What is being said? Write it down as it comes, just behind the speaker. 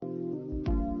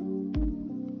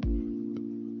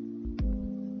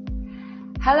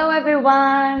Hello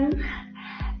everyone.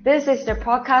 This is the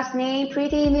podcast name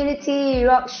Pretty Immunity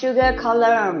Rock Sugar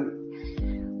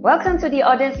Column. Welcome to the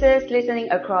audiences listening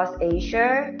across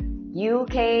Asia,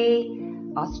 UK,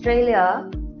 Australia,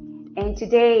 and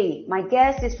today my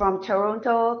guest is from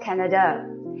Toronto, Canada.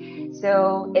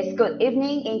 So it's good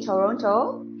evening in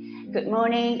Toronto, good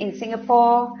morning in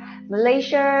Singapore,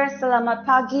 Malaysia, selamat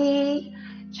pagi,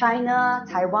 China,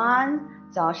 Taiwan,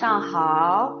 早上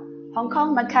好, Hong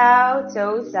Kong, Macau,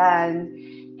 早安,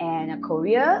 and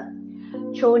Korea,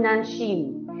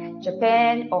 Chonanshin,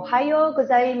 Japan, Ohayo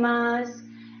gozaimasu,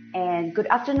 and good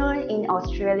afternoon in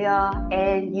Australia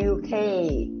and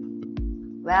UK.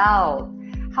 Well,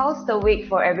 how's the week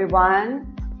for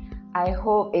everyone? I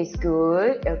hope it's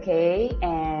good, okay?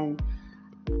 And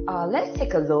let's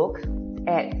take a look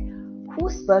at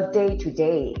whose birthday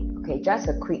today. Okay, just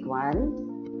a quick one.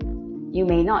 You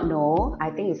may not know, I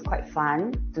think it's quite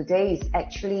fun. Today is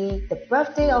actually the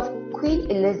birthday of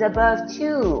Queen Elizabeth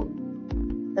II.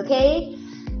 Okay?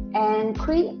 And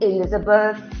Queen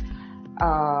Elizabeth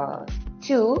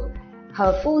II,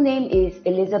 her full name is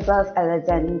Elizabeth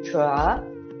Alexandra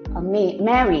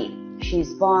Mary.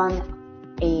 She's born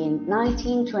in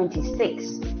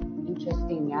 1926.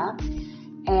 Interesting, yeah?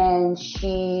 And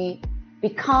she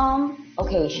became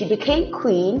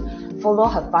queen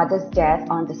following her father's death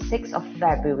on the 6th of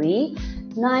February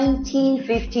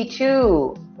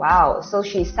 1952. Wow, so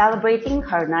she's celebrating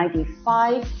her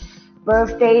 95th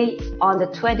birthday on the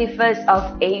 21st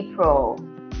of April.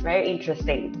 Very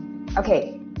interesting.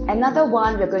 Okay, another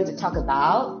one we're going to talk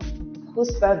about. Whose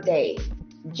birthday?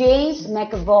 James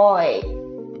McAvoy.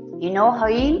 You know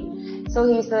him? So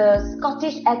he's a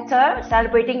Scottish actor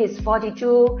celebrating his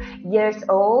 42 years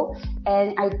old,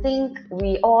 and I think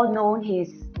we all know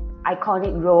his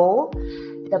iconic role,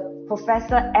 the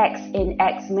Professor X in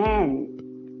X-Men.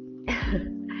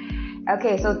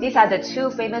 Okay, so these are the two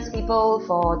famous people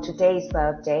for today's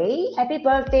birthday. Happy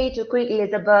birthday to Queen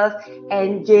Elizabeth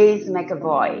and James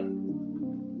McAvoy.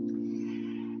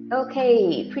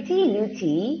 Okay, Pretty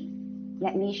Immunity.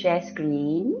 Let me share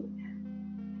screen.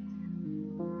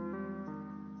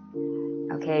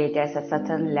 Okay, there's a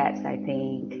certain lapse, I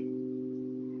think.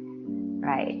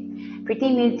 Right. Pretty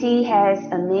Immunity has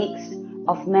a mix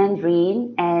of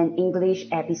Mandarin and English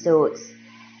episodes.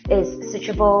 It's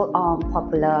searchable on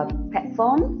popular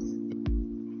platforms.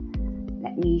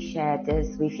 Let me share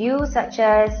this with you, such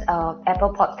as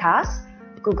Apple Podcasts,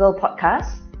 Google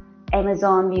Podcasts,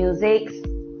 Amazon Music,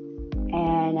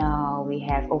 and we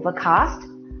have Overcast,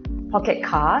 Pocket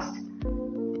Cast,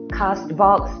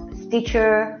 Castbox,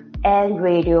 Stitcher, and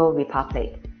Radio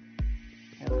Republic.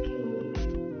 Okay,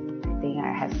 I think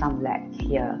I have some lag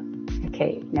here.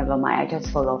 Okay, never mind, I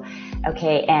just follow.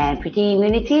 Okay, and Pretty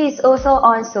Immunity is also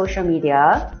on social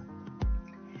media.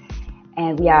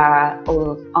 And we are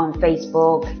on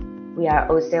Facebook. We are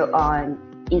also on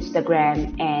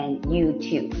Instagram and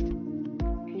YouTube.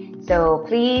 So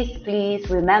please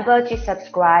remember to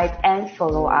subscribe and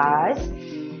follow us.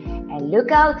 And look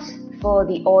out for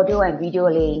the audio and video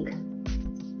link.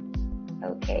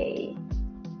 Okay.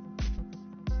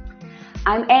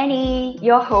 I'm Annie,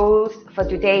 your host for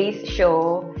today's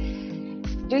show.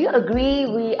 Do you agree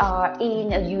we are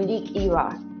in a unique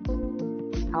era?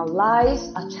 Our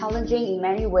lives are challenging in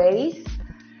many ways,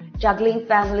 juggling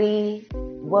family,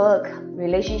 work,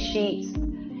 relationships,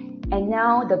 and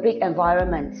now the big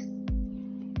environment.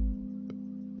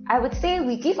 I would say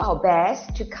we give our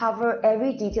best to cover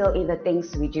every detail in the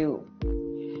things we do.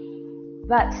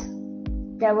 But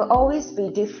there will always be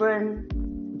different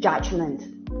judgment,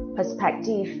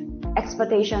 perspective,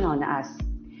 expectation on us.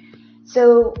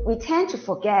 So we tend to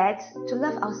forget to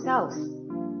love ourselves,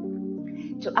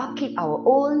 to upkeep our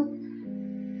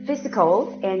own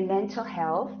physical and mental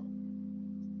health.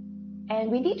 And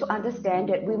we need to understand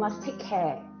that we must take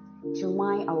care to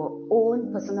mind our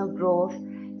own personal growth,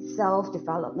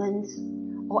 self-development,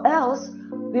 or else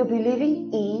we'll be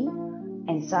living in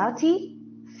anxiety,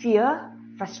 fear,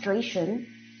 frustration,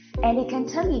 and it can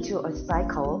turn into a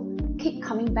cycle, keep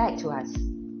coming back to us.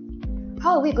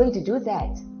 How are we going to do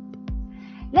that?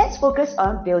 Let's focus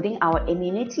on building our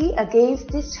immunity against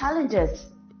these challenges.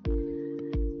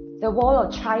 The wall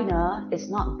of China is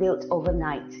not built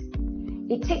overnight.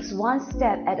 It takes one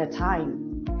step at a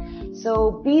time.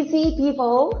 So busy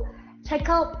people, check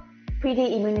out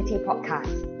Pretty Immunity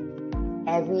Podcast.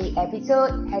 Every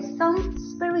episode has some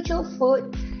spiritual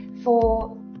food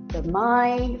for the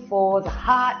mind, for the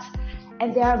heart,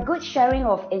 and there are good sharing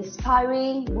of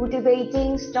inspiring,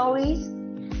 motivating stories.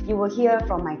 You will hear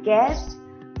from my guests,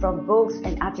 from books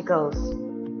and articles.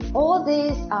 All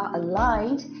these are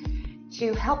aligned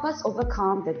to help us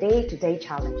overcome the day-to-day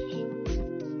challenge.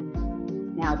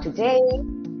 Now today,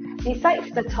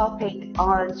 besides the topic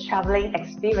on traveling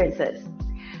experiences,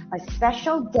 my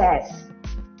special guest,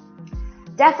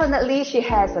 definitely she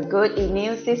has a good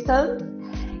immune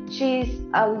system. She's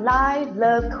a life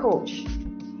love coach,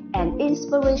 an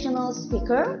inspirational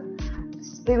speaker,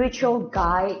 spiritual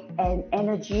guide, and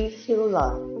energy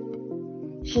healer.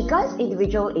 She guides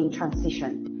individuals in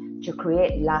transition to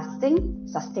create lasting,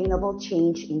 sustainable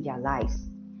change in their lives.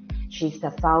 She's the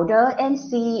founder and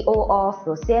CEO of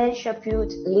Roseanne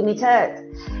Chaput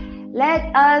Limited.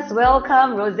 Let us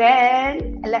welcome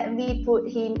Roseanne. Let me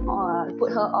put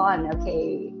her on.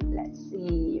 Okay, let's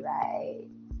see, right?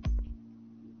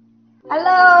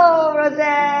 Hello,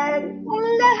 Roseanne.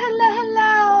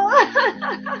 Hello.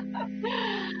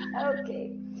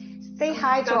 Okay. Say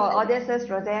hi to our audiences,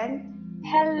 Roseanne.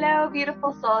 Hello,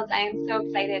 beautiful souls. I am so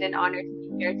excited and honored to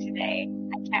be here today.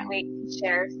 I can't wait to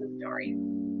share some stories.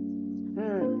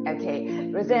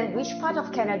 Okay. Roseanne, which part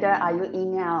of Canada are you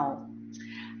in now?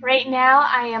 Right now,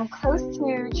 I am close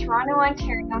to Toronto,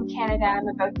 Ontario, Canada. I'm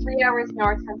about 3 hours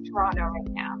north from Toronto right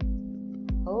now.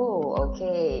 Oh,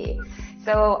 okay.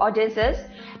 So, audiences,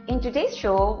 in today's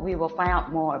show, we will find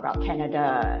out more about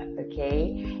Canada,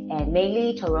 okay? And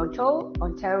mainly Toronto,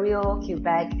 Ontario,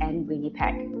 Quebec, and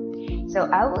Winnipeg. So,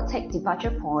 I will take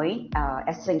departure point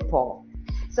as Singapore.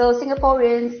 So,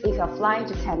 Singaporeans, if you're flying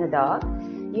to Canada,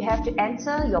 you have to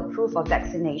enter your proof of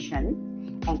vaccination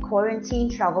and quarantine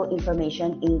travel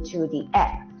information into the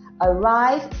app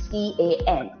Arrive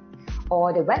CAN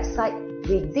or the website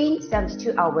within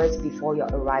 72 hours before your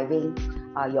arrival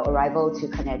to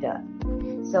Canada.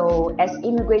 So as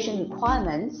immigration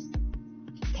requirements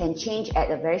can change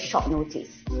at a very short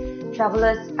notice,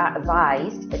 travelers are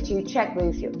advised to check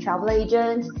with your travel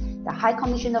agent, the High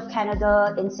Commission of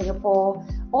Canada in Singapore,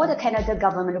 or the Canada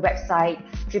government website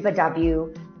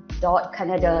www.canada.ca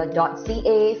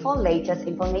for latest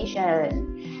information.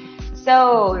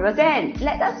 So, Roseanne,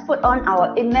 let us put on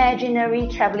our imaginary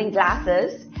traveling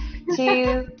glasses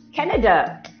to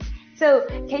Canada. So,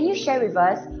 can you share with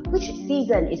us which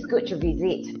season is good to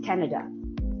visit Canada?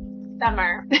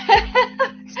 Summer.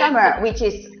 Summer, which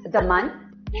is the month?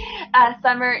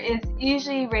 Summer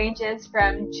usually ranges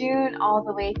from June all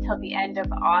the way till the end of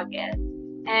August.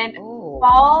 And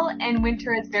fall and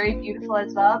winter is very beautiful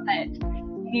as well, but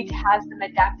you need to have some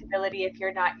adaptability if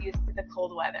you're not used to the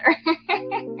cold weather.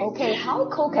 Okay, how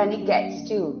cold can it get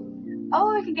to?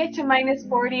 Oh, it can get to minus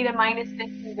 40 to minus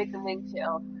 50 with the wind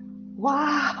chill.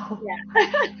 Wow. Yeah.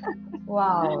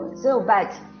 Wow. So,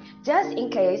 but just in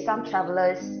case some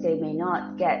travelers, they may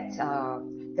not get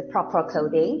the proper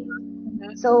clothing.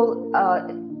 Mm-hmm. So,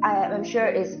 I'm sure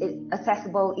it's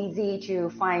accessible, easy to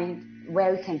find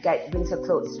where we can get winter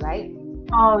clothes, right?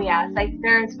 Oh, yeah. Like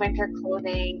there's winter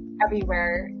clothing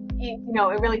everywhere. You know,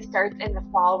 it really starts in the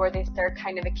fall where they start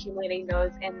kind of accumulating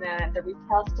those in the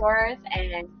retail stores,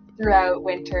 and throughout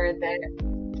winter,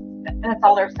 that's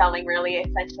all they're selling really,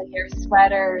 essentially here.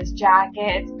 Sweaters,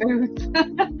 jackets, boots. Wow.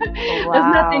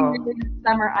 There's nothing really a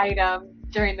summer item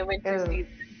during the winter season.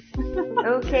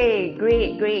 Okay,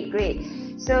 great.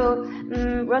 So,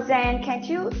 Roseanne, can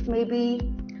you maybe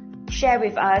share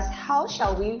with us how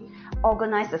shall we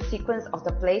organize the sequence of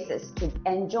the places to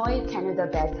enjoy Canada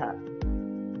better?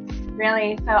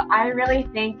 Really? So I really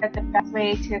think that the best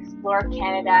way to explore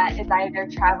Canada is either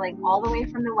traveling all the way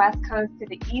from the West Coast to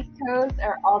the East Coast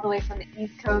or all the way from the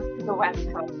East Coast to the West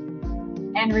Coast.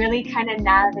 And really kind of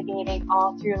navigating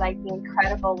all through like the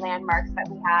incredible landmarks that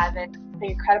we have and the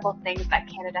incredible things that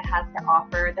Canada has to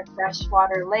offer, the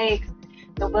freshwater lakes,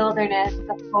 the wilderness,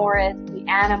 the forest, the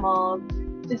animals,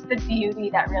 just the beauty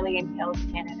that really entails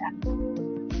Canada.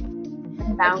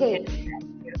 The mountains. Okay.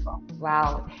 Beautiful.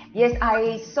 Wow. Yes,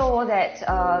 I saw that.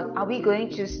 Are we going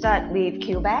to start with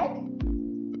Quebec?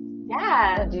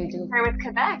 Yeah. What do you do? Start with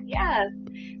Quebec, yes.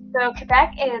 So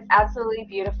Quebec is absolutely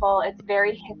beautiful. It's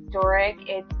very historic.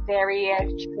 It's very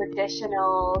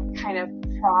traditional kind of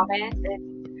province. It's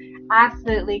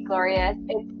absolutely glorious.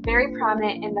 It's very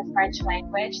prominent in the French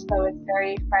language, so it's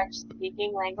very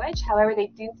French-speaking language. However, they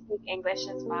do speak English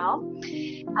as well.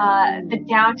 The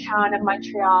downtown of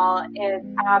Montreal is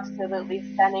absolutely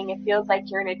stunning. It feels like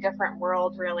you're in a different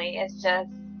world, really. It's just,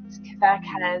 Quebec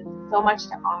has so much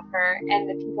to offer, and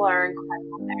the people are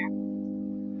incredible there.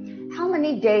 How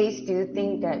many days do you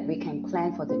think that we can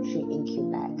plan for the trip in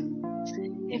Quebec?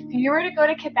 If you were to go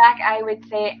to Quebec, I would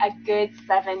say a good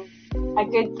 7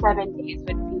 days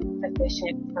would be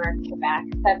sufficient for Quebec.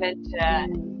 7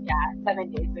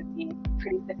 days would be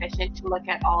pretty sufficient to look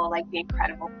at all like the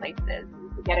incredible places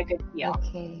and to get a good feel.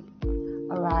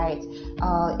 All right.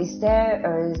 Is there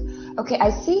a... Okay, I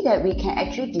see that we can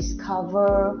actually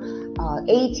discover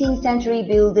 18th century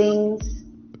buildings.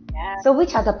 Yeah. So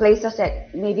which are the places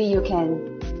that maybe you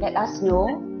can let us know?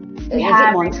 We Is it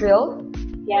have Montreal?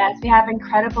 Yes, we have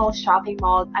incredible shopping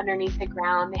malls underneath the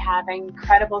ground. They have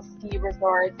incredible ski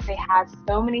resorts. They have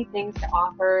so many things to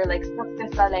offer, like Cirque du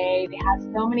Soleil. They have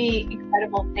so many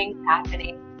incredible things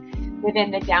happening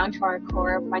within the downtown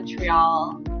core of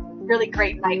Montreal. Really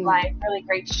great Mm. nightlife, really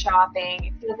great shopping.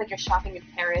 It feels like you're shopping in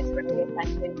Paris, really,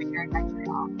 essentially, when you're in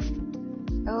Montreal.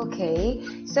 Okay.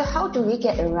 So how do we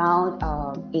get around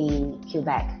in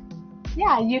Quebec?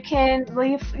 Yeah, you can. Well,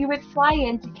 you would fly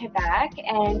into Quebec,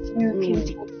 and you can Mm.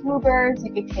 take Ubers,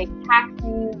 you can take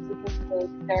taxis, you can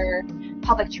take their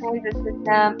public transit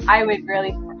system. I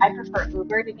prefer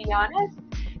Uber, to be honest.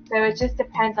 So it just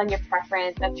depends on your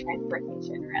preference of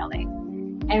transportation, really,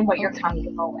 and what you're Okay.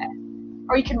 comfortable with.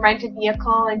 Or you can rent a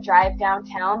vehicle and drive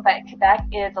downtown, but Quebec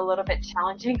is a little bit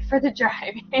challenging for the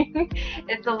driving.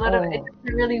 It Oh. doesn't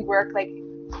really work like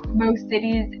most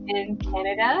cities in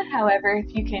Canada. However,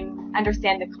 if you can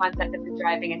understand the concept of the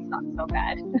driving, it's not so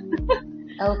bad.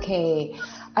 Okay.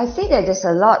 I see that there's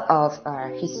a lot of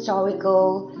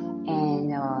historical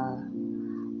and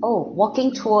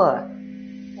walking tour.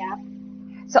 Yeah.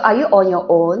 So are you on your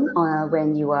own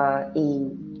when you are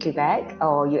in Quebec,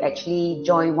 or you actually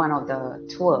join one of the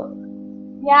tour?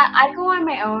 Yeah, I go on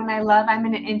my own. I'm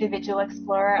an individual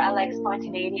explorer. I like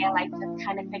spontaneity. I like just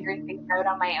kind of figuring things out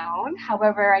on my own.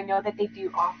 However, I know that they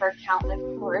do offer countless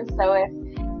tours. So if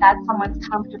that's someone's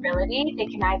comfortability, they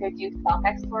can either do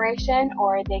self-exploration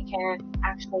or they can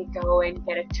actually go and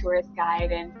get a tourist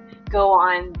guide and go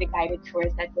on the guided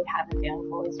tours that they have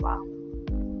available as well.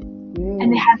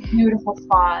 And they Mm. have beautiful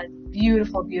spas,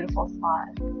 beautiful, beautiful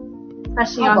spas,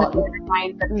 especially How on the about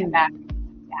borderlines of mm, Quebec.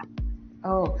 Yeah.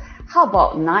 oh, how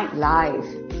about nightlife?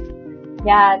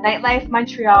 Yeah, nightlife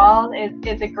Montreal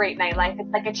is a great nightlife. It's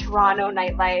like a Toronto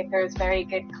nightlife. There's very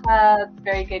good clubs,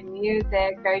 very good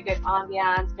music, very good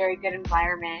ambiance, very good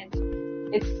environment.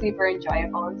 It's super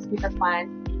enjoyable and super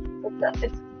fun.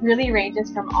 It really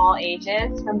ranges from all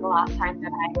ages from the last time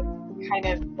that I've kind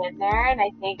of been there, and I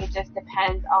think it just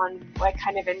depends on what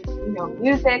kind of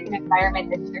music and environment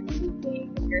that you're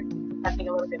seeking. If you're seeking something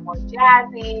a little bit more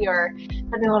jazzy or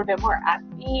something a little bit more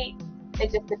upbeat,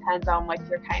 it just depends on what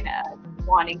you're kind of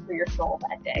wanting for your soul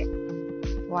that day.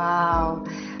 Wow.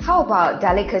 How about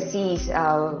delicacies?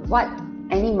 What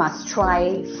any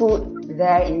must-try food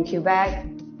there in Quebec?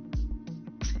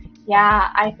 Yeah,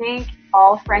 I think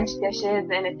all French dishes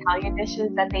and Italian dishes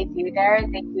that they do there,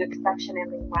 they do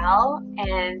exceptionally well.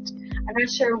 And I'm not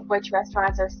sure which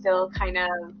restaurants are still kind of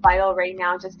vital right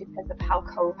now just because of how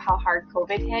hard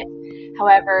COVID hit.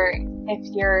 However, if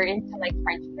you're into like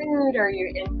French food or you're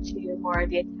into more of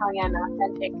the Italian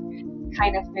authentic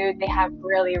kind of food, they have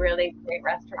really, really great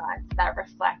restaurants that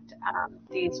reflect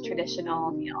these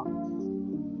traditional meals.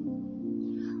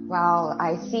 Wow,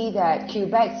 I see that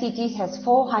Quebec City has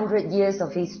 400 years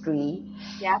of history,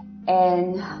 Yeah,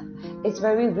 and it's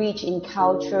very rich in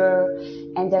culture,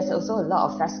 and there's also a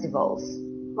lot of festivals,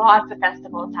 lots of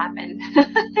festivals happen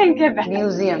in Quebec.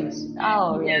 museums.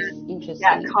 Oh, Yeah, yes, yeah,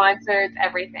 interesting. concerts,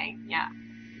 everything. Yeah.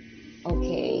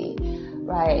 Okay,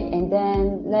 right. And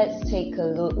then let's take a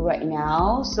look right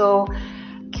now. So,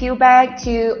 Quebec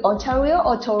to Ontario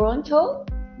or Toronto?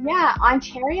 Yeah,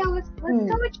 Ontario. Let's go Hmm.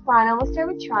 with Toronto. Let's start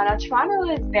with Toronto. Toronto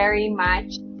is very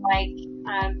much like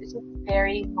it's just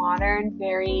very modern,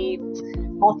 very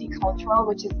multicultural,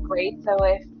 which is great. So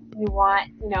if you want,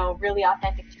 really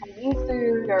authentic Chinese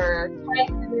food or Thai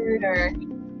food or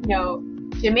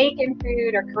Jamaican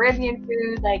food or Caribbean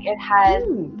food, like it has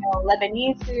Hmm.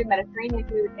 Lebanese food, Mediterranean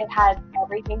food. It has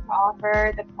everything to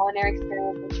offer. The culinary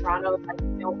experience in Toronto is like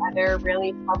no other.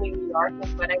 Really, probably New York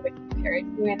is what I would compare it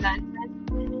to in that sense.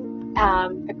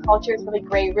 The culture is really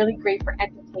great for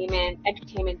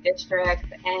entertainment districts,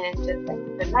 and just like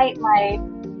the nightlife.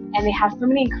 And they have so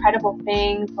many incredible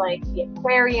things like the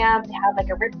aquarium. They have like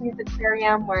a Ripley's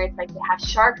aquarium where it's like they have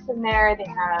sharks in there. They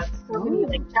have so many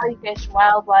like Oh. jellyfish,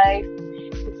 wildlife,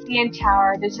 the CN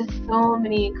Tower. There's just so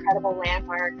many incredible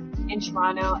landmarks in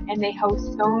Toronto, and they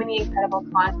host so many incredible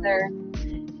concerts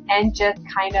and just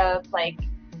kind of like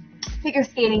figure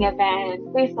skating events,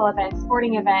 baseball events,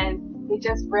 sporting events. They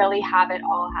just really have it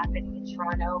all happening in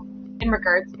Toronto in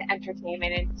regards to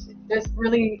entertainment. And there's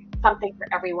really something for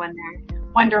everyone there.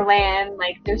 Wonderland,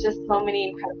 like there's just so many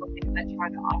incredible things that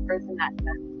Toronto offers in that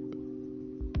sense.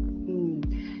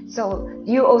 Hmm. So,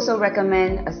 do you also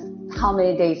recommend how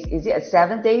many days? Is it a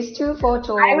 7 days too for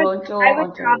I would Toronto, I would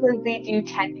Ontario? probably do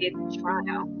 10 days in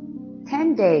Toronto.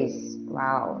 10 days.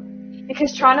 Wow.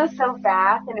 because Toronto's so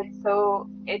vast and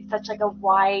it's such like a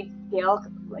wide scale.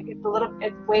 Like it's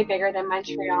way bigger than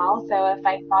Montreal. So if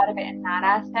I thought of it in that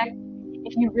aspect,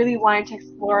 if you really wanted to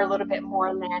explore a little bit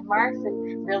more landmarks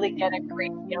and really get a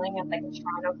great feeling of like a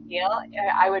Toronto feel,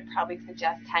 I would probably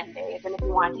suggest 10 days. And if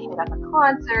you want to hit up a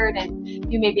concert and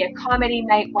do maybe a comedy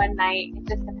night one night, it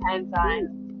just depends on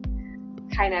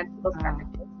kind of those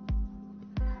preferences.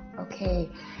 Okay,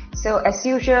 so as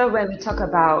usual, when we talk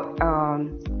about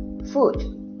food,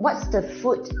 what's the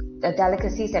food, the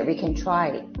delicacies that we can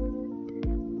try?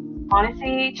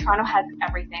 Honestly, Toronto has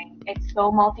everything. It's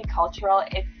so multicultural.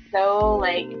 It's so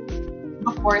like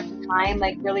before its time,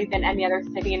 like really than any other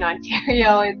city in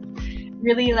Ontario. It's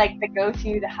really like the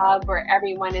go-to, the hub where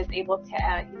everyone is able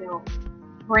to,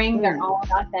 bring their own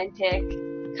authentic,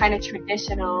 kind of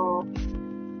traditional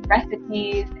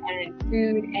recipes and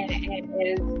food, and it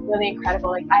is really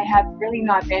incredible. Like I have really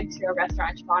not been to a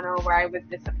restaurant in Toronto where I was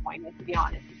disappointed, to be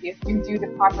honest with you. If you do the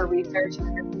proper research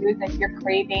and reviews, and you're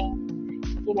craving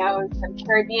some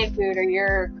Caribbean food, or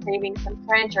you're craving some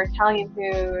French or Italian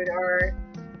food, or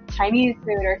Chinese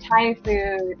food, or Thai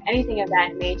food, anything of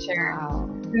that nature. Wow.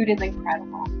 Food is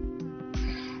incredible.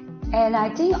 And I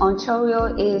think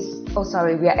Ontario is,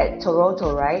 we are at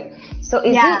Toronto, right? So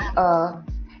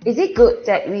is it good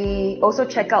that we also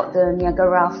check out the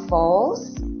Niagara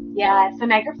Falls? Yeah, so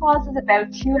Niagara Falls is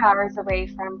about 2 hours away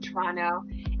from Toronto,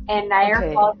 and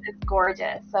Niagara Falls is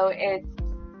gorgeous. So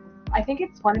I think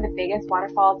it's one of the biggest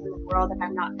waterfalls in the world, if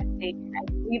I'm not mistaken. I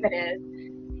believe it is.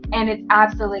 And it's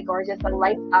absolutely gorgeous. The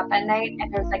lights up at night, and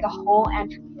there's like a whole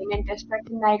entertainment district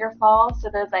in Niagara Falls. So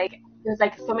there's like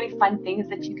so many fun things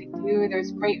that you can do.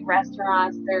 There's great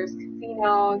restaurants, there's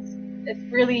casinos. It's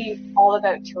really all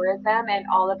about tourism and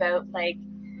all about like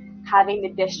having the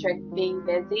district being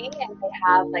busy. And they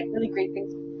have like really great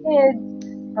things for kids,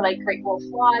 for like Great Wolf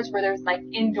Lodge, where there's like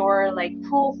indoor like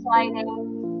pool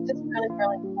sliding. Just really,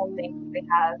 really cool things. They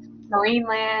have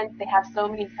Marineland. They have so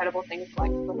many incredible things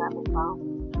going for them as well.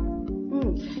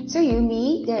 So you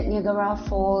mean that Niagara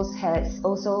Falls has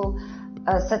also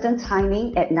a certain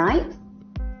timing at night?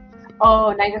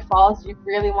 Oh, Niagara Falls, you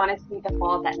really want to see the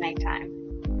falls at nighttime.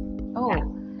 Oh. Yeah.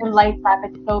 It lights up.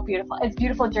 It's so beautiful. It's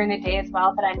beautiful during the day as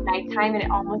well, but at nighttime it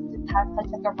almost just has such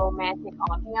like a romantic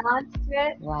ambiance to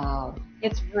it. Wow.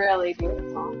 It's really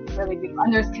beautiful. Really beautiful.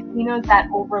 And there's casinos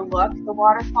that overlook the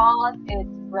waterfalls. It's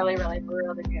really, really,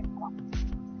 really beautiful.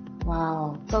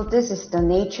 Wow. So this is the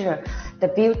nature, the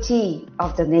beauty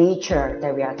of the nature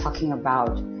that we are talking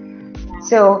about. Yeah.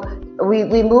 So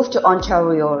we moved to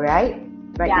Ontario, right?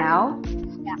 Right now?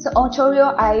 Yeah. So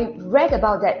Ontario, I read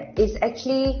about that. It's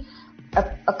actually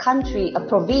a country, a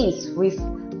province with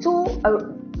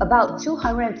about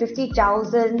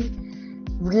 250,000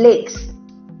 lakes.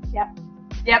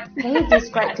 Yep. Can you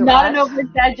describe to Not us? an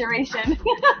over-exaggeration.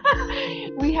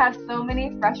 We have so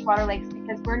many freshwater lakes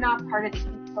because we're not part of the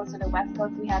East Coast or the West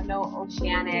Coast. We have no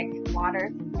oceanic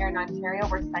waters here in Ontario.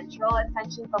 We're central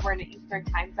essentially, but we're in an Eastern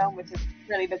time zone, which is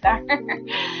really bizarre.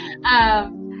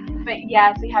 But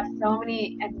yes, we have so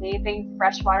many amazing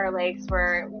freshwater lakes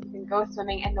where we can go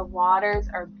swimming, and the waters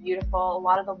are beautiful. A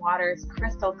lot of the water is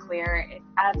crystal clear. It's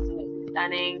absolutely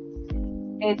stunning.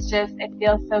 It's just, it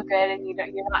feels so good, and you're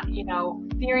not,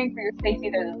 fearing for your safety.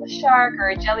 There's a shark or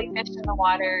a jellyfish in the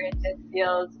water. It just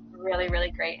feels really, really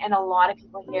great. And a lot of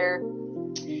people here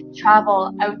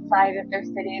travel outside of their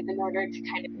cities in order to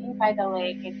kind of be by the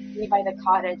lake and be by the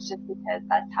cottage, just because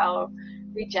that's how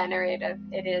regenerative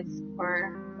it is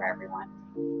for everyone.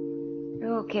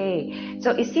 Okay,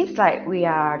 so it seems like we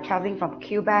are traveling from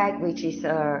Quebec, which is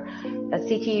a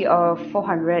city of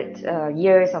 400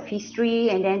 years of history,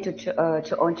 and then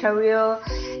to Ontario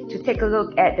to take a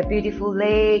look at the beautiful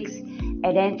lakes,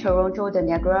 and then Toronto, the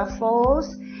Niagara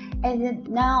Falls, and then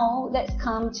now let's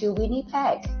come to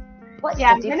Winnipeg. What's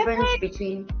the difference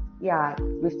between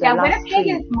with the last Winnipeg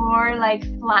three? is more like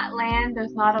flatland.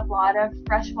 There's not a lot of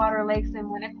freshwater lakes in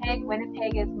Winnipeg.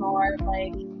 Winnipeg is more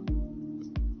like,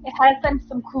 it has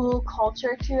some cool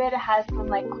culture to it. It has some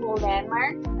like cool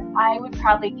landmarks. I would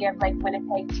probably give like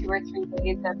Winnipeg 2 or 3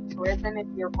 days of tourism if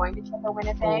you're going to check out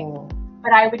Winnipeg. Oh.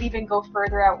 But I would even go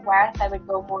further out west. I would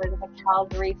go more to the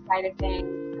Calgary side of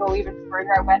things, go even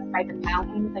further out west by the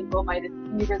mountains, and go by the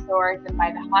ski resorts and by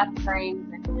the hot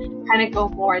springs, and kind of go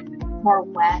more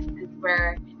west is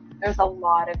where there's a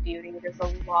lot of beauty. There's a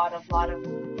lot of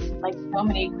like so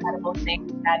many incredible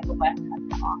things that the west has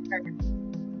to offer.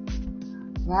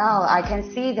 Wow, I can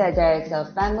see that there's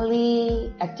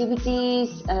family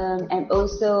activities and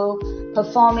also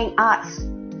performing arts.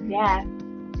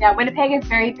 Yeah, Winnipeg is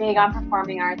very big on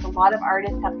performing arts. A lot of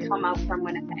artists have come out from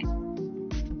Winnipeg.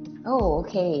 Oh,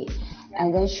 okay.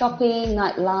 and then shopping,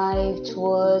 nightlife,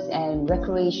 tours, and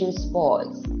recreation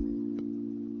sports.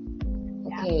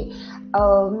 Okay.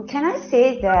 Can I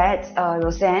say that,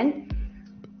 Roseanne,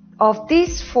 of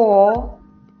these 4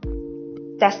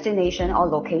 destination or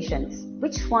locations,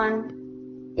 which one,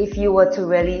 if you were to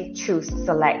really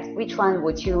select, which one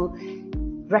would you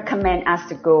recommend us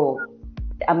to go,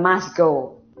 a must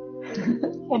go?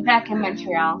 Quebec and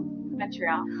Montreal.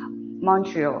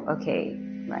 Montreal, okay,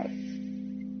 right.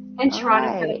 And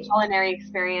Toronto for the culinary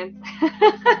experience.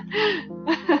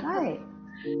 Right.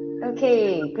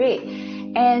 Okay, great.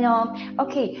 And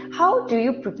okay, how do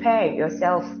you prepare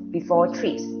yourself before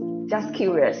trips? Just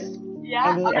curious.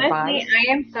 Yeah, Any honestly, advice?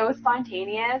 I am so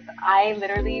spontaneous. I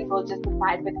literally will just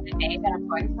decide within a day that I'm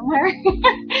going somewhere.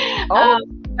 Oh.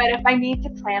 But if I need to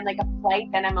plan like a flight,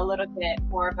 then I'm a little bit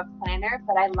more of a planner.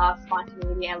 But I love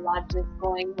spontaneity. I love just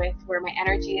going with where my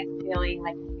energy is feeling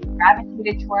like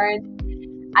gravitated towards.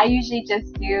 I usually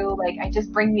just do I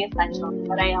just bring the essentials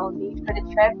that I'll need for the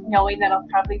trip, knowing that I'll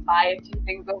probably buy a few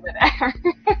things over there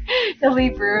to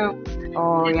leave room.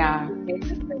 Oh yeah.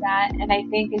 For that, and I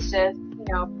think it's just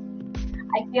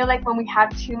I feel like when we have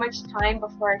too much time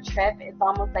before a trip, it's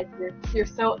almost like you're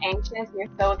so anxious, you're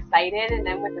so excited, and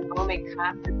then when the moment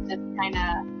comes, it's just kind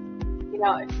of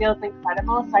it feels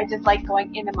incredible. So I just like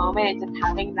going in the moment and just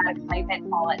having that excitement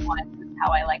all at once. Is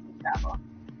how I like to travel.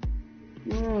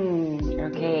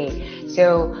 Okay.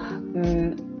 So,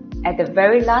 at the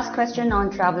very last question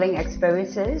on traveling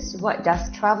experiences, what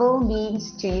does travel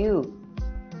means to you?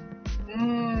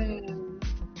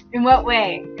 In what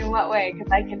way?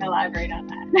 Because I can elaborate on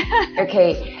that.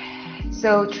 Okay.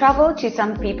 So travel to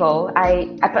some people,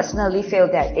 I personally feel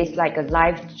that it's like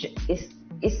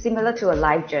it's similar to a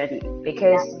life journey,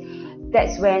 because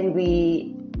that's when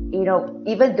we,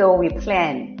 even though we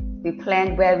plan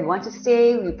where we want to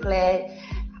stay, we plan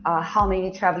how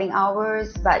many traveling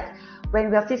hours, but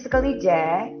when we're physically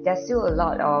there, there's still a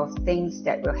lot of things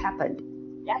that will happen.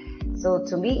 Yeah. So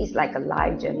to me, it's like a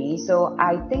life journey. So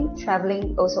I think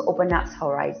traveling also opens up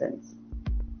horizons.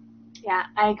 Yeah,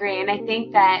 I agree. And I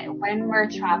think that when we're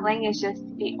traveling, is just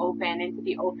to be open and to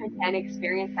be open to an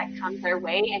experience that comes our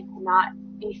way, and to not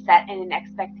be set in an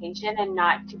expectation, and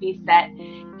not to be set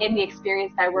in the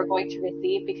experience that we're going to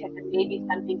receive, because it may be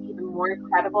something even more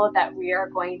incredible that we are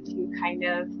going to kind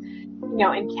of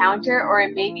encounter, or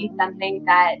it may be something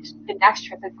that the next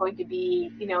trip is going to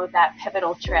be that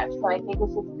pivotal trip. So I think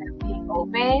it's just being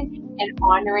open and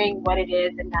honoring what it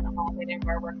is in that moment, and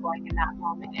where we're going in that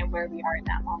moment, and where we are in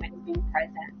that moment, and being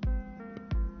present.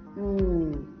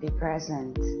 Be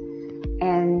present.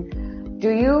 And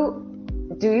do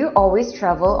you always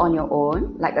travel on your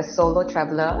own, like a solo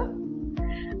traveler?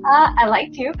 I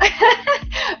like to,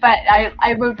 but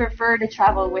I would prefer to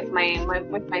travel with my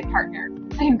partner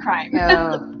in crime.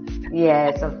 Oh,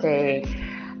 yes, okay.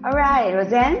 All right,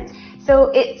 Roseanne.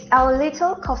 So it's our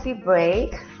little coffee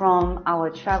break from our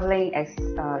traveling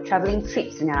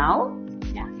trips now.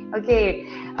 Yeah. Okay.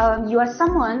 You are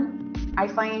someone I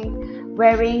find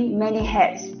wearing many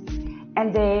hats,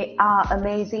 and they are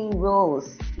amazing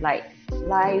roles, like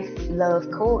life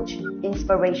love coach,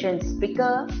 inspiration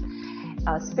speaker,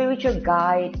 spiritual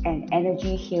guide, and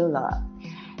energy healer.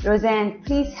 Roseanne,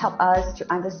 please help us to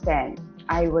understand.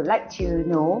 I would like to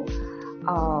know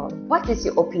what is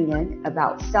your opinion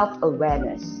about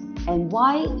self-awareness and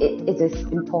why it is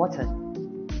important?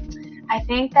 I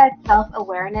think that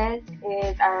self-awareness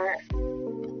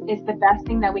is the best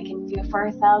thing that we can do for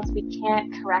ourselves. We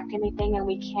can't correct anything, and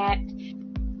we can't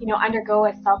undergo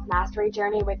a self-mastery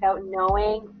journey without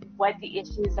knowing what the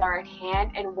issues are at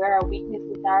hand, and where our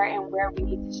weaknesses are, and where we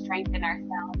need to strengthen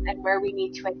ourselves, and where we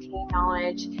need to attain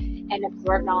knowledge and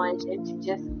absorb knowledge, and to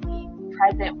just be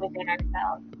present within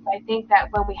ourselves. So I think that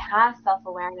when we have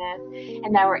self-awareness,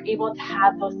 and that we're able to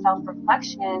have those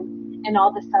self-reflections and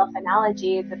all the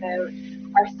self-analogies about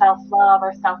our self-love,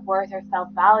 our self-worth, our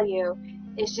self-value,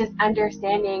 it's just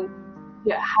understanding,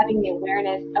 having the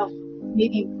awareness of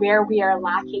maybe where we are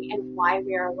lacking and why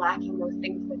we are lacking those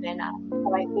things within us.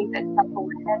 So I think that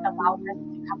self-awareness allows us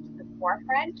to come to the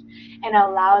forefront, and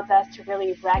allows us to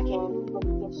really reckon with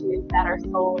the issues that our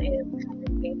soul is kind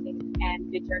of facing,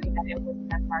 and the journey that it was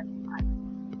embarking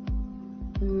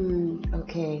on.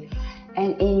 Okay.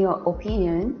 And in your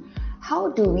opinion,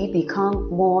 how do we become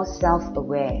more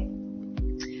self-aware?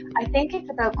 I think it's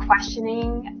about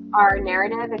questioning our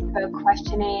narrative. It's about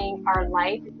questioning our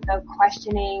life. It's about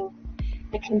questioning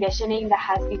the conditioning that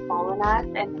has befallen us,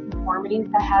 and the conformities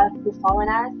that have befallen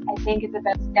us. I think it's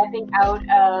about stepping out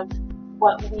of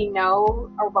what we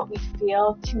know or what we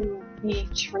feel to be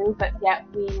true, but yet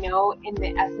we know in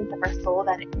the essence of our soul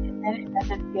that it is doesn't. It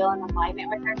doesn't feel in alignment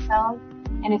with ourselves.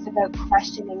 And it's about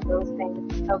questioning those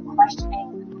things. It's about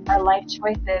questioning our life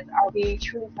choices. Are we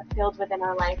truly fulfilled within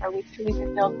our life? Are we truly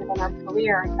fulfilled within our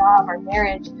career, our job, our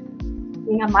marriage,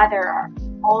 being a mother?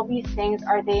 All these things,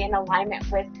 are they in alignment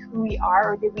with who we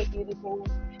are, or did we do these things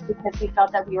because we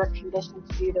felt that we were conditioned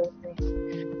to do those things?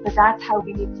 So that's how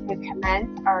we need to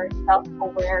commence our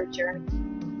self-aware journey.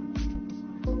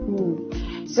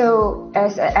 So,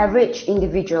 as an average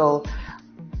individual,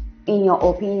 in your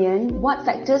opinion, what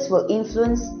factors will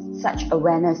influence such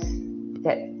awareness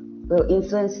that will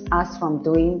influence us from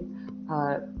doing,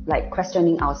 like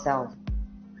questioning ourselves?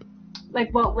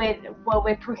 Like what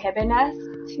would prohibit us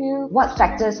to? What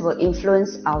factors will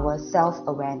influence our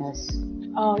self-awareness?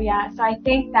 Oh yeah, so I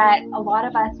think that a lot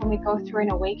of us, when we go through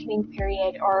an awakening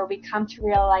period, or we come to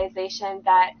realization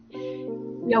that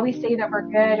we always say that we're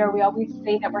good, or we always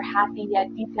say that we're happy,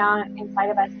 yet deep down inside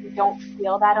of us, we don't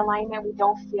feel that alignment, we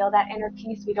don't feel that inner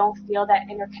peace, we don't feel that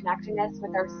interconnectedness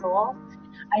with our soul.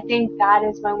 I think that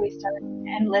is when we start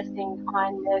enlisting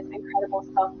on this incredible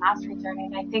self-mastery journey.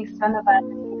 And I think some of us,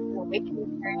 in an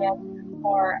awakening period,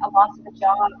 or a loss of a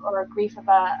job, or a grief of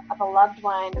a loved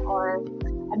one, or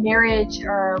a marriage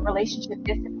or a relationship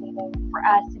dissipating, for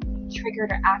us to be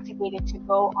triggered or activated to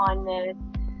go on this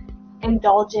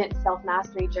indulgent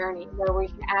self-mastery journey where we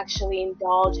can actually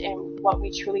indulge in what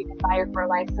we truly desire for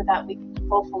life so that we can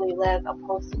hopefully live,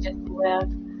 opposed to just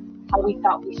live how we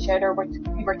thought we should, or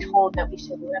we were told that we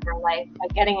should live our life, by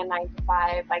getting a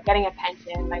 9-to-5, by getting a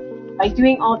pension, by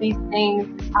doing all these things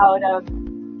out of,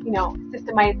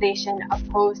 systemization,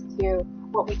 opposed to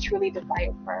what we truly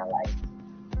desire for our life.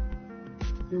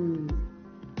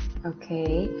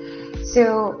 Okay.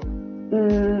 So,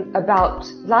 about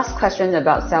last question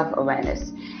about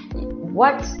self-awareness.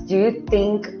 What do you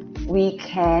think we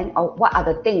can, or what are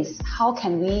the things, how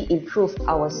can we improve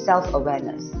our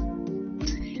self-awareness?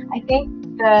 I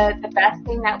think the best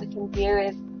thing that we can do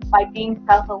is by being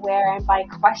self-aware and by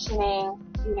questioning,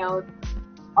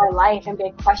 our life, and by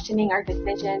questioning our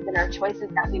decisions and our choices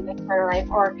that we make for our life,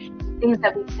 or things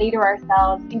that we say to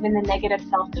ourselves, even the negative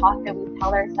self-talk that we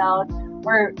tell ourselves,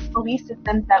 or belief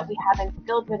systems that we have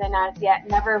instilled within us yet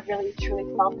never really truly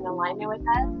felt in alignment with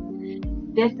us.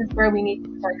 This is where we need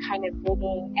to start kind of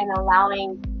digging and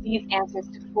allowing these answers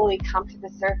to fully come to the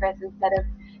surface instead of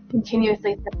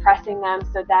continuously suppressing them,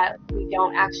 so that we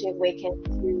don't actually awaken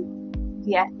to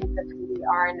the essence of who we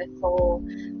are and the soul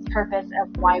purpose of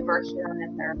why we're here on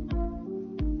this earth.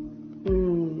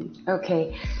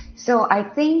 Okay, so I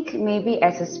think maybe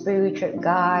as a spiritual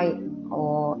guide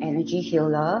or energy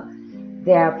healer,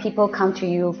 there are people come to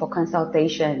you for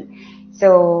consultation.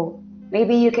 So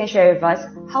maybe you can share with us,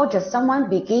 how does someone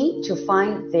begin to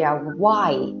find their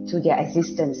why to their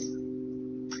existence?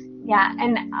 Yeah,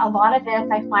 and a lot of this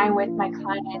I find with my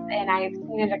clients, and I've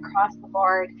seen it across the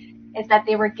board, is that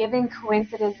they were given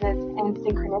coincidences and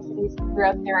synchronicities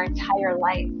throughout their entire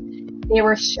life. They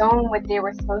were shown what they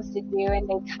were supposed to do, and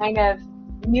they kind of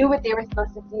knew what they were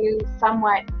supposed to do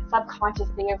somewhat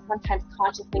subconsciously, or sometimes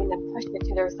consciously, and then pushed it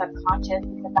to their subconscious,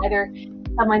 because either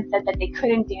someone said that they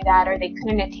couldn't do that, or they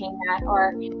couldn't attain that,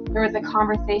 or there was a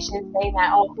conversation saying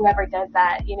that, oh, whoever does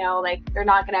that, they're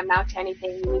not going to amount to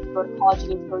anything. You need to go to college, you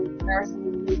need to go to university,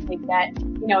 you need to get,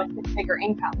 a six-figure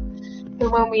income. So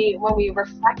when we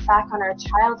reflect back on our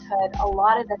childhood, a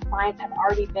lot of the signs have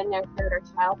already been there throughout our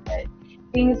childhood.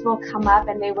 Things will come up,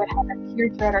 and they would have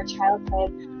appeared throughout our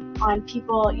childhood on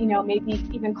people, maybe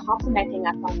even complimenting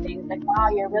us on things like, wow,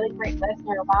 you're a really great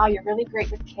listener, wow, you're really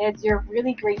great with kids, you're a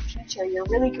really great teacher, you're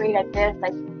really great at this,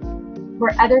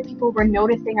 where other people were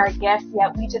noticing our gifts,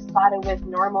 yet we just thought it was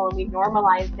normal, and we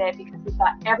normalized it because we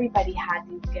thought everybody had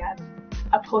these gifts,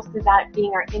 opposed to that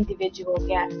being our individual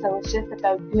gift. So it's just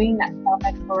about doing that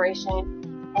self-exploration,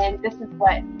 and this is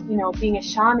what, being a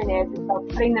shaman is about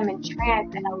putting them in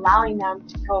trance and allowing them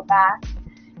to go back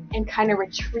and kind of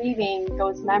retrieving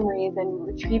those memories and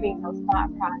retrieving those thought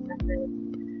processes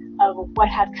of what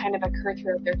has kind of occurred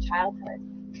throughout their childhood.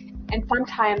 And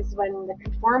sometimes when the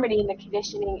conformity and the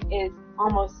conditioning is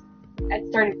almost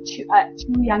started too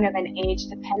young of an age,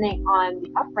 depending on the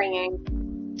upbringing,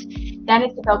 then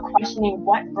it's about questioning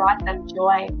what brought them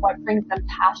joy, what brings them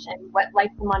passion, what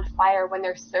lights them on fire when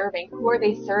they're serving, who are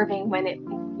they serving when they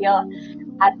feel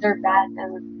at their best,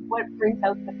 and what brings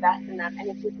out the best in them. And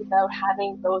it's just about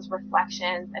having those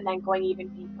reflections and then going even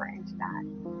deeper into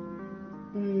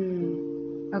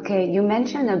that. Okay, you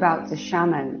mentioned about the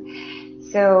shaman.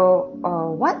 So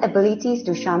what abilities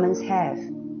do shamans have?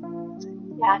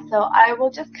 Yeah, so I will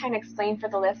just kind of explain for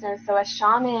the listeners. So a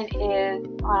shaman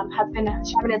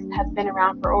shamanism has been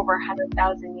around for over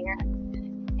 100,000 years.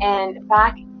 And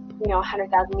back,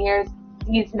 100,000 years,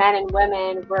 these men and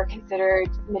women were considered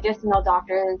medicinal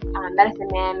doctors, medicine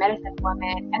man, medicine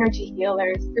woman, energy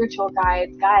healers, spiritual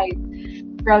guides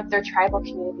throughout their tribal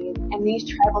communities. And these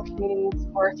tribal communities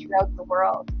were throughout the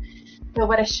world. So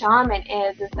what a shaman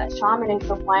is that shaman is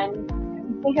the one,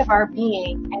 we think of our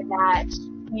being and that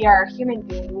we are a human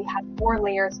being. We have 4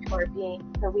 layers to our being.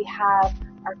 So we have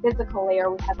our physical layer,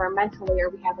 we have our mental layer,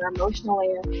 we have our emotional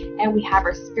layer, and we have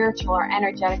our spiritual or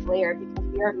energetic layer,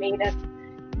 because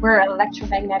we're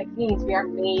electromagnetic beings. We are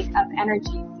made of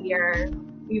energy.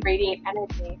 We radiate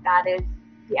energy. That is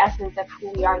the essence of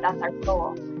who we are. That's our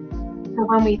soul. So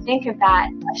when we think of that,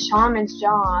 a shaman's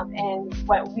job and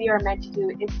what we are meant to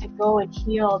do is to go and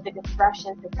heal the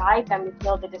disruptions, to guide them to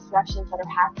heal the disruptions that are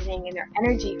happening in their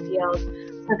energy field,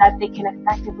 so that they can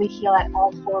effectively heal at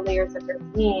all 4 layers of their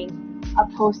being,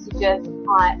 opposed to just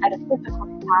at a physical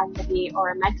capacity or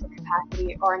a mental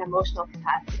capacity or an emotional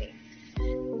capacity.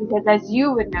 Because as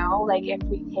you would know, like if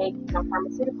we take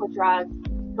pharmaceutical drugs,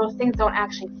 those things don't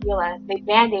actually heal us. They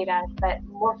band-aid us, but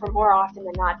more often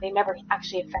than not, they never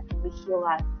actually effectively heal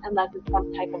us, unless it's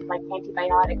some type of like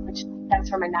antibiotic, which stems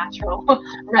from a natural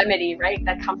remedy, right?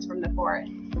 That comes from the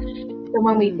forest. So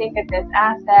when we think of this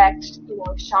aspect,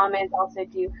 shamans also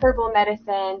do herbal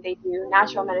medicine, they do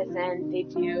natural medicine, they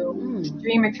do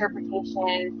dream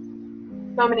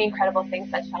interpretations, so many incredible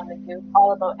things that shamans do,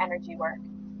 all about energy work.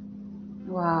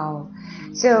 Wow.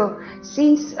 So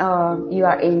since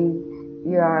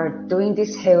you are doing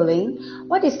this healing,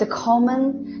 what is the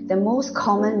most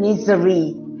common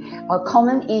misery or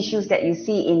common issues that you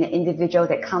see in an individual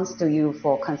that comes to you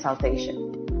for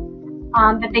consultation?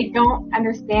 That they don't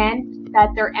understand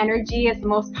that their energy is the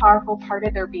most powerful part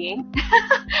of their being.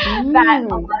 That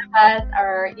a lot of us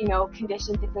are,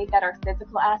 conditioned to think that our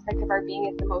physical aspect of our being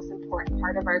is the most important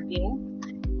part of our being.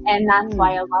 And that's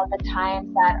why a lot of the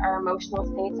times that our emotional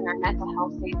states and our mental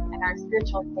health states and our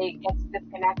spiritual state gets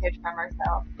disconnected from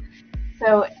ourselves.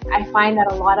 So I find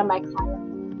that a lot of my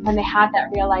clients, when they have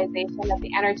that realization that the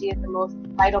energy is the most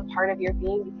vital part of your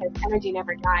being, because energy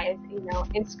never dies,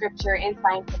 in scripture, in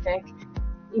scientific,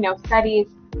 studies,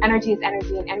 energy is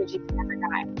energy and energy can never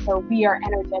die. So we are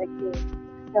energetic beings.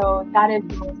 So that is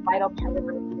the most vital part of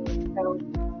our being. So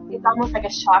it's almost like a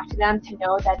shock to them to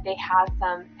know that they have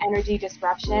some energy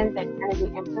disruptions and energy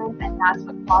influence, and that's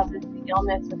what causes the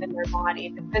illness within their body,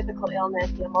 the physical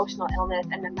illness, the emotional illness,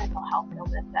 and the mental health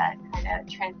illness that kind of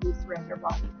transmutes throughout their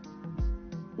body.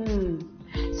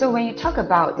 So when you talk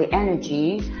about the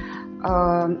energy,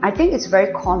 I think it's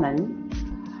very common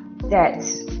that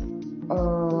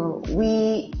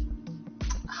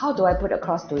how do I put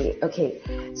across to it? Okay,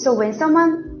 so when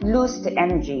someone loses the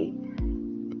energy,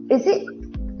 is it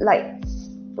like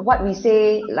what we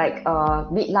say, like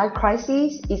midlife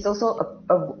crisis is also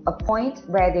a point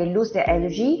where they lose their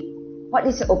energy? What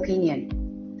is your opinion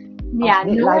of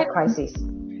midlife crisis?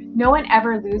 No one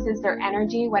ever loses their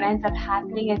energy. What ends up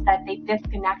happening is that they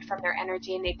disconnect from their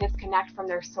energy, and they disconnect from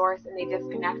their source, and they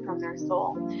disconnect from their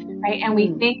soul, right? And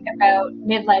we think about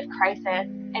midlife crisis,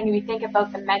 and we think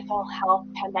about the mental health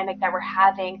pandemic that we're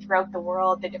having throughout the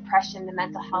world, the depression, the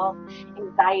mental health,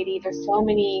 anxiety. There's so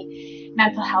many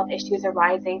mental health issues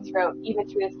arising even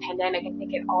through this pandemic. I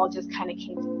think it all just kind of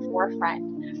came to the forefront.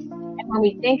 And when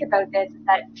we think about this,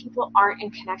 that people aren't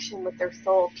in connection with their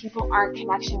soul. People aren't in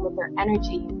connection with their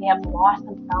energy. They have lost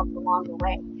themselves along the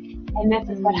way. And this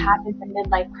is what happens in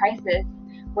midlife crisis,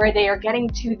 where they are getting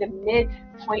to the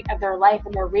midpoint of their life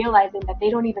and they're realizing that they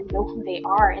don't even know who they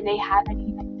are, and they haven't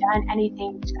even done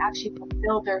anything to actually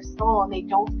fulfill their soul, and they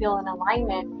don't feel in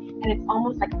alignment. And it's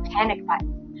almost like a panic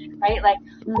button. Right? Like,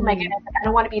 oh my goodness, I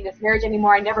don't want to be in this marriage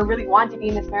anymore. I never really wanted to be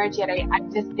in this marriage yet. I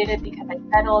just did it because I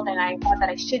settled and I thought that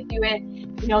I should do it.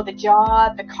 The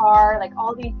job, the car, like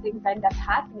all these things end up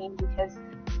happening because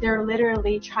they're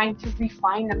literally trying to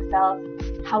refine themselves.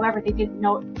 However, they didn't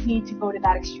need to go to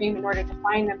that extreme in order to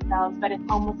find themselves, but it's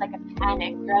almost like a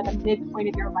panic. You're at the midpoint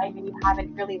of your life and you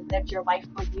haven't really lived your life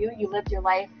for you. You lived your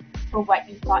life for what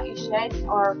you thought you should,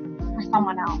 or for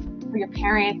someone else, for your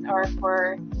parents, or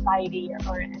for society,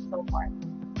 or and so forth.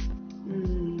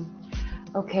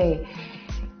 Okay,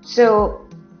 so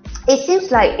it seems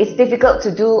like it's difficult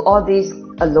to do all this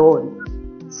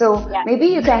alone. So maybe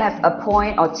you can have a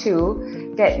point or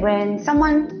two that when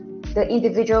the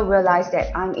individual realizes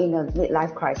that I'm in a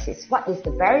midlife crisis, what is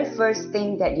the very first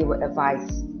thing that you would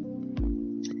advise?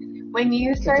 When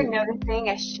you start noticing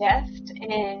a shift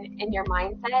in your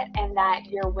mindset, and that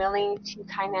you're willing to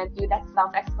kind of do that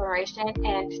self-exploration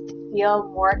and to feel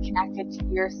more connected to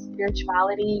your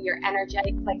spirituality, your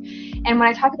energetic, and when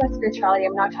I talk about spirituality,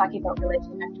 I'm not talking about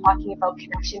religion, I'm talking about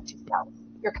connection to self.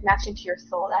 your connection to your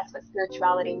soul. That's what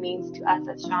spirituality means to us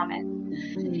as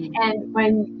shamans. Mm. And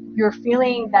when you're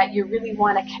feeling that you really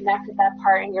want to connect with that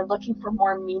part and you're looking for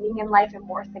more meaning in life and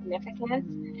more significance,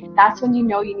 that's when you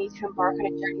know you need to embark on a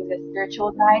journey with a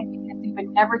spiritual guide, because we would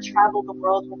never travel the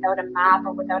world without a map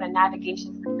or without a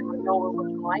navigation system or know where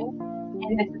we're going.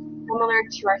 And this is similar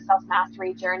to our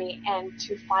self-mastery journey and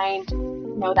to find,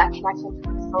 that connection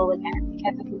to the soul again,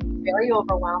 because it can be very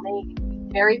overwhelming, it can be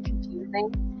very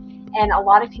confusing. And a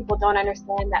lot of people don't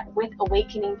understand that with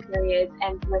awakening periods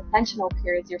and through ascensional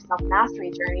periods, your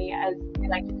self-mastery journey, as we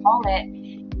like to call it,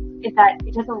 is that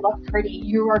it doesn't look pretty.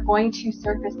 You are going to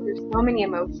surface through so many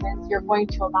emotions. You're going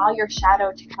to allow your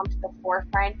shadow to come to the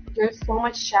forefront. There's so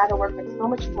much shadow work, there's so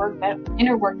much work,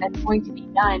 inner work that's going to be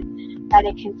done, that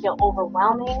it can feel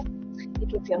overwhelming. It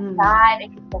can feel sad.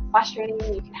 It can feel frustrating.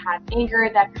 You can have anger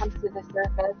that comes to the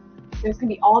surface. There's going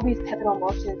to be all these pivotal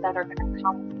emotions that are going to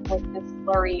come with this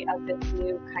flurry of this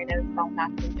new kind of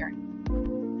self-mastery journey.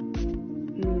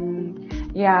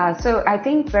 Yeah, so I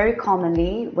think very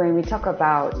commonly when we talk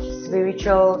about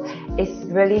spiritual, it's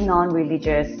really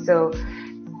non-religious. So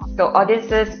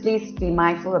audiences, please be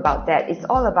mindful about that. It's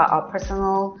all about our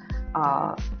personal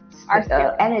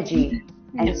energy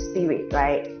and spirit,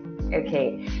 right?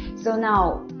 Okay. So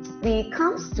now, when it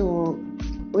comes to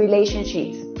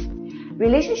relationships,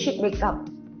 relationships make up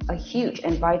a huge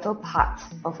and vital part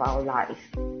of our life.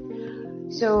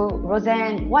 So,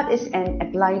 Roseanne, what is an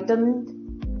enlightened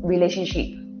relationship,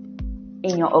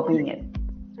 in your opinion?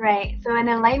 Right. So an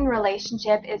enlightened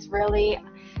relationship is really,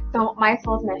 so my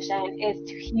soul's mission is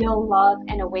to heal, love,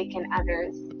 and awaken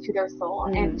others to their soul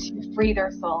and to free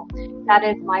their soul. That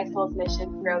is my soul's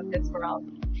mission throughout this world.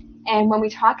 And when we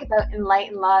talk about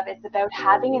enlightened love, it's about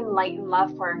having enlightened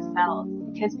love for ourselves,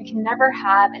 because we can never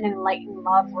have an enlightened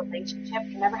love relationship.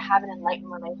 We can never have an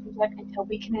enlightened relationship until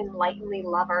we can enlightenedly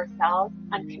love ourselves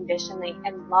unconditionally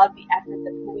and love the essence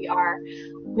of who we are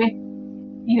with,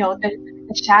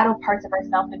 the shadow parts of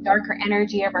ourselves, the darker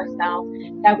energy of ourselves,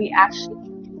 that we actually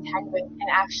can contend with and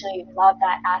actually love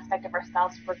that aspect of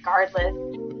ourselves regardless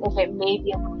if it may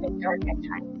be a little bit dark at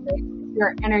times. Right? We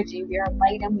are energy, we are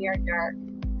light, and we are dark.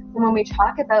 And when we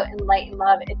talk about enlightened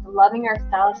love, it's loving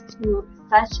ourselves to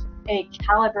such a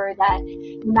caliber that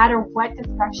no matter what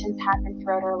disruptions happen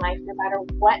throughout our life, no matter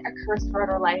what occurs throughout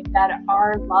our life, that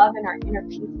our love and our inner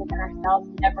peace within ourselves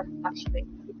never fluctuates,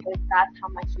 because that's how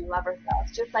much we love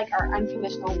ourselves. Just like our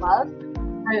unconditional love,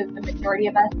 for the majority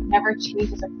of us, never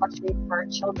changes or fluctuates for our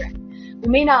children. We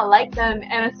may not like them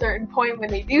at a certain point when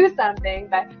they do something,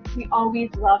 but we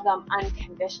always love them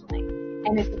unconditionally.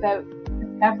 And it's about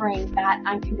discovering that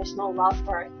unconditional love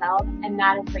for ourselves, and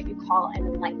that is what you call an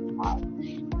enlightened love.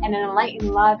 And an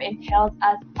enlightened love entails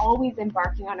us always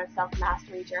embarking on our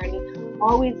self-mastery journey,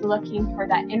 always looking for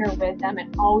that inner wisdom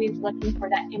and always looking for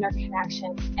that inner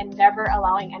connection, and never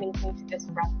allowing anything to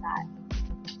disrupt that.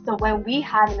 So when we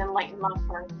have an enlightened love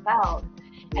for ourselves,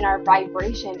 and our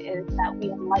vibration is that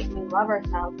we enlightenedly love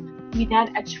ourselves, we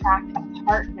then attract a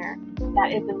partner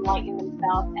that is enlightened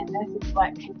themselves, and this is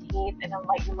what contains an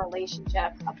enlightened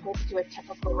relationship opposed to a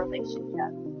typical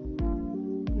relationship.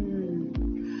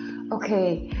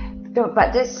 Okay,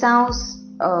 but that sounds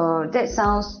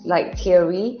like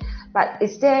theory. But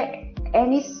is there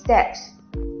any steps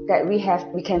that we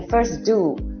can first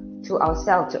do to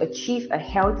ourselves to achieve a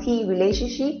healthy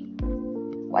relationship?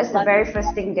 What's the very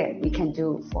first thing that we can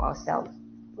do for ourselves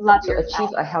to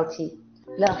achieve a healthy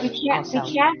love? We can't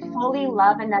fully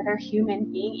love another human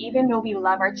being, even though we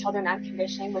love our children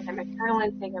unconditionally with a maternal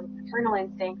instinct or paternal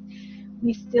instinct.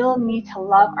 We still need to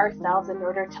love ourselves in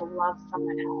order to love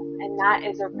someone else. And that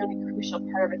is a really crucial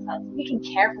part of ourselves. We can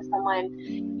care for someone,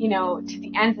 to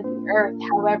the ends of the earth.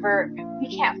 However, if we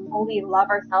can't fully love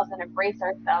ourselves and embrace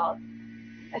ourselves,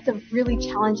 that's a really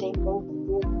challenging thing to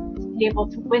do, to be able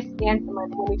to withstand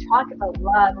someone. When we talk about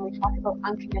love and we talk about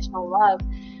unconditional love,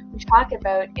 we talk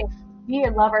about if we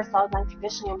love ourselves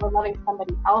unconditionally and we're loving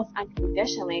somebody else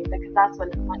unconditionally, because that's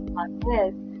what enlightened love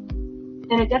is,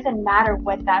 then it doesn't matter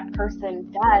what that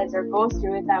person does or goes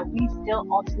through, is that we still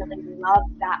ultimately love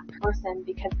that person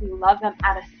because we love them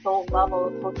at a soul level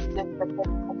opposed to just the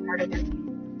physical part of their being.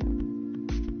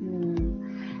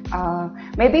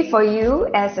 Maybe for you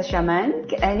as a shaman,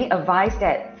 any advice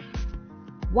that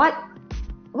what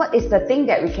is the thing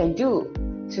that we can do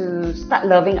to start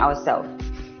loving ourselves?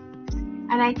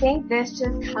 And I think this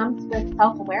just comes with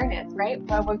self-awareness, right?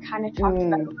 What we kind of talked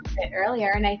about a little bit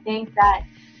earlier. And I think that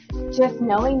just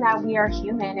knowing that we are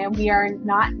human and we are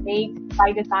not made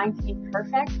by design to be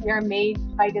perfect. We are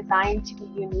made by design to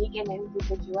be unique and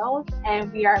individuals,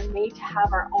 and we are made to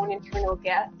have our own internal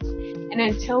gifts. And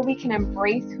until we can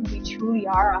embrace who we truly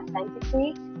are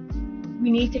authentically, we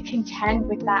need to contend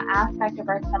with that aspect of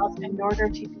ourselves in order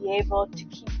to be able to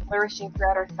keep flourishing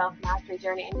throughout our self-mastery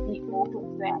journey and be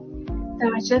open to it.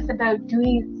 So it's just about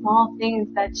doing small things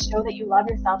that show that you love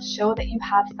yourself, show that you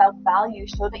have self-value,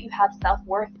 show that you have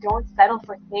self-worth. Don't settle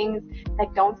for things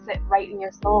that don't sit right in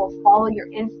your soul. Follow your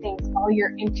instincts, follow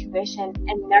your intuition,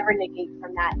 and never negate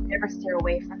from that. Never steer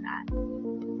away from that.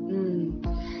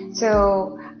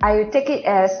 So I take it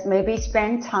as maybe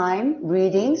spend time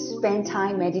reading, spend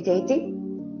time meditating.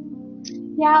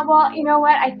 Yeah, well, you know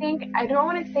what? I think I don't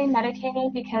want to say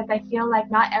meditating because I feel like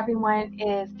not everyone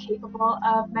is capable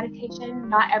of meditation.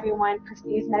 Not everyone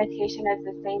perceives meditation as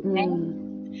the same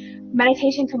thing.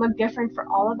 Meditation can look different for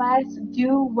all of us.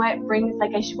 Do what brings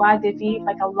like a joie de vivre,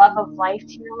 like a love of life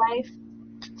to your life.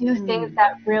 Do things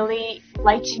that really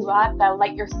light you up, that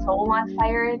light your soul on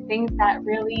fire, things that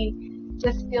really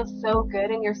just feel so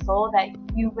good in your soul that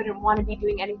you wouldn't want to be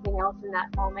doing anything else in that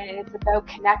moment. And it's about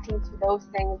connecting to those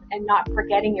things and not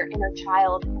forgetting your inner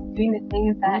child, doing the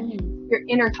things that your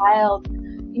inner child,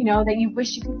 you know, that you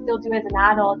wish you could still do as an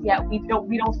adult, yet we don't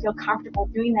feel comfortable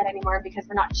doing that anymore because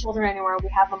we're not children anymore. We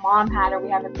have a mom hat, or we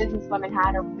have a businesswoman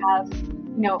hat, or we have,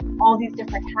 you know, all these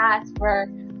different hats where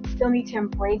we still need to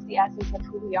embrace the essence of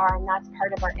who we are, and that's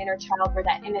part of our inner child where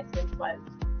that innocence was.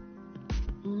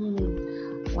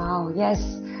 Wow,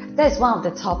 yes, that's one of the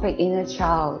topic, inner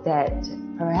child, that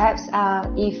perhaps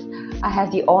if I have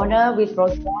the honor with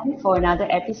Roseanne for another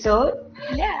episode.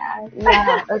 Yeah.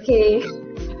 Yeah, okay.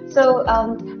 So,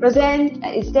 Roseanne,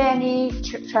 is there any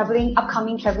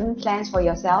upcoming traveling plans for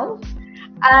yourself?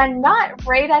 Not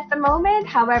right at the moment.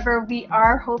 However, we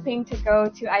are hoping to go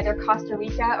to either Costa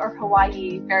Rica or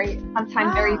Hawaii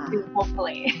sometime very soon,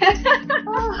 hopefully.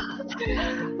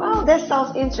 Wow, that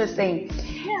sounds interesting.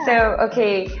 Yeah. So,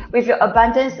 okay, with your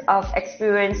abundance of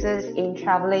experiences in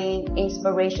traveling,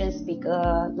 inspiration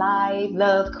speaker, life,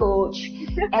 love coach,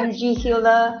 energy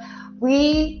healer,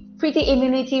 we, Pretty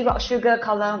Immunity Rock Sugar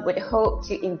Column, would hope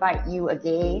to invite you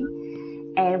again.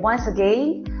 And once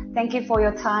again, thank you for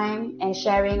your time and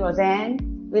sharing, Roseanne.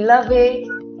 We love it.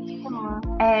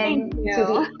 And thank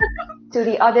you. To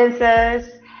the audiences,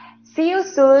 see you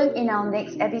soon in our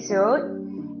next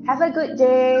episode. Have a good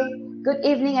day. Good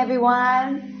evening,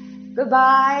 everyone.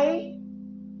 Goodbye.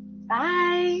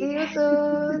 Bye. See you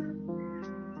soon.